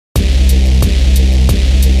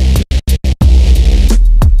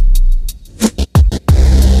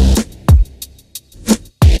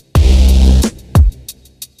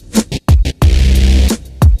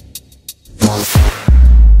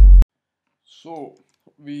So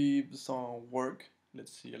with some work,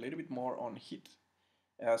 let's see a little bit more on heat.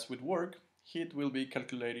 As with work, heat will be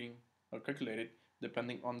calculated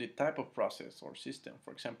depending on the type of process or system.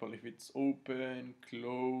 For example, if it's open,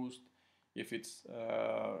 closed, if it's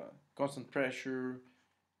constant pressure,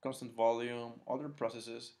 constant volume, other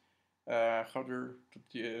processes, harder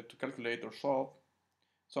to calculate or solve.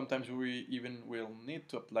 Sometimes we even will need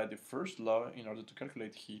to apply the first law in order to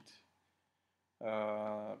calculate heat.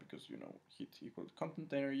 Because heat equals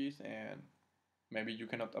content energies, and maybe you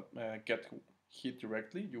cannot get heat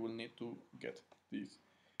directly. You will need to get this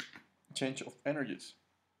change of energies.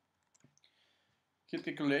 Heat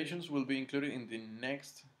calculations will be included in the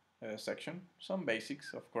next section. Some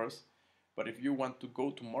basics, of course, but if you want to go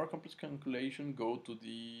to more complex calculation, go to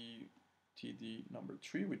the TD number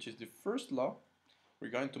 3, which is the first law. We're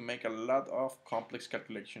going to make a lot of complex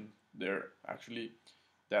calculation there. Actually,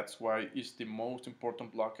 that's why it's the most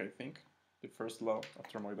important block, I think, the first law of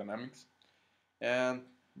thermodynamics. And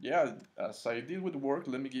yeah, as I did with work,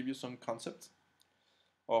 let me give you some concepts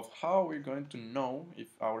of how we're going to know if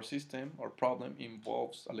our system or problem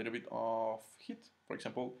involves a little bit of heat. For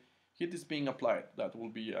example, heat is being applied. That will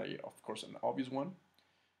be, of course, an obvious one.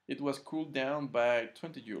 It was cooled down by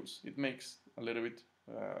 20 joules. It makes a little bit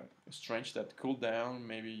strange that cool down,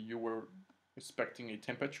 maybe you were expecting a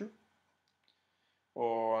temperature,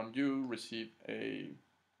 or you receive a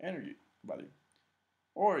energy value.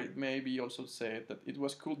 Or it may be also said that it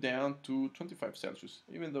was cooled down to 25 Celsius.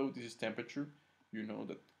 Even though this is temperature, you know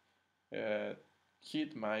that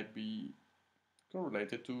heat might be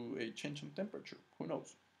correlated to a change in temperature. Who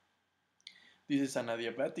knows? This is an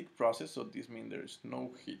adiabatic process, so this means there is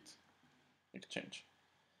no heat exchange.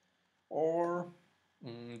 Or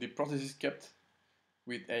the process is kept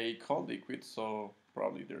with a cold liquid, so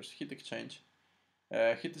probably there's heat exchange.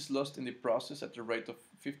 Heat is lost in the process at the rate of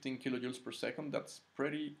 15 kilojoules per second. That's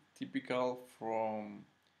pretty typical from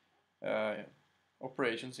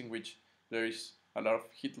operations in which there is a lot of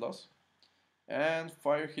heat loss. And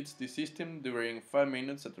fire hits the system during 5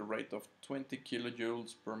 minutes at the rate of 20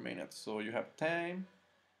 kilojoules per minute. So you have time,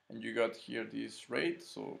 and you got here this rate,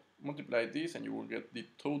 so multiply this and you will get the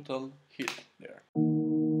total heat there.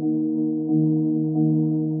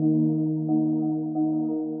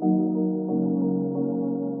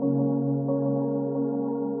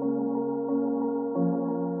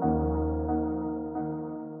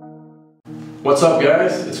 What's up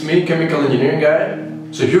guys, it's me, Chemical Engineering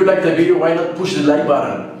Guy. So if you like the video, why not push the like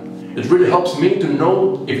button? It really helps me to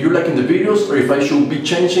know if you're liking the videos or if I should be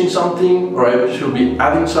changing something or I should be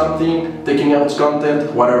adding something, taking out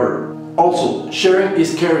content, whatever. Also, sharing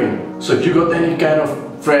is caring. So if you got any kind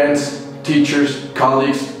of friends, teachers,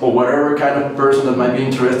 colleagues or whatever kind of person that might be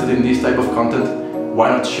interested in this type of content, why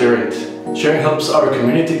not share it? Sharing helps our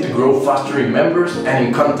community to grow faster in members and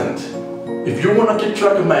in content. If you want to keep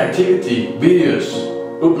track of my activity, videos,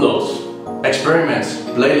 uploads, experiments,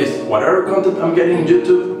 playlists, whatever content I'm getting on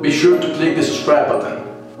YouTube, be sure to click the subscribe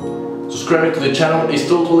button. Subscribing to the channel is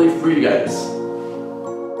totally free, guys.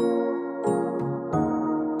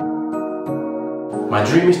 My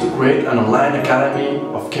dream is to create an online academy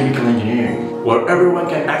of chemical engineering, where everyone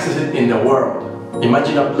can access it in the world.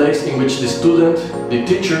 Imagine a place in which the student, the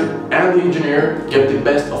teacher, and the engineer get the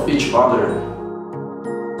best of each other.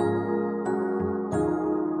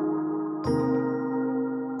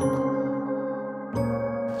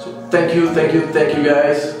 Thank you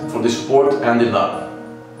guys for the support and the love.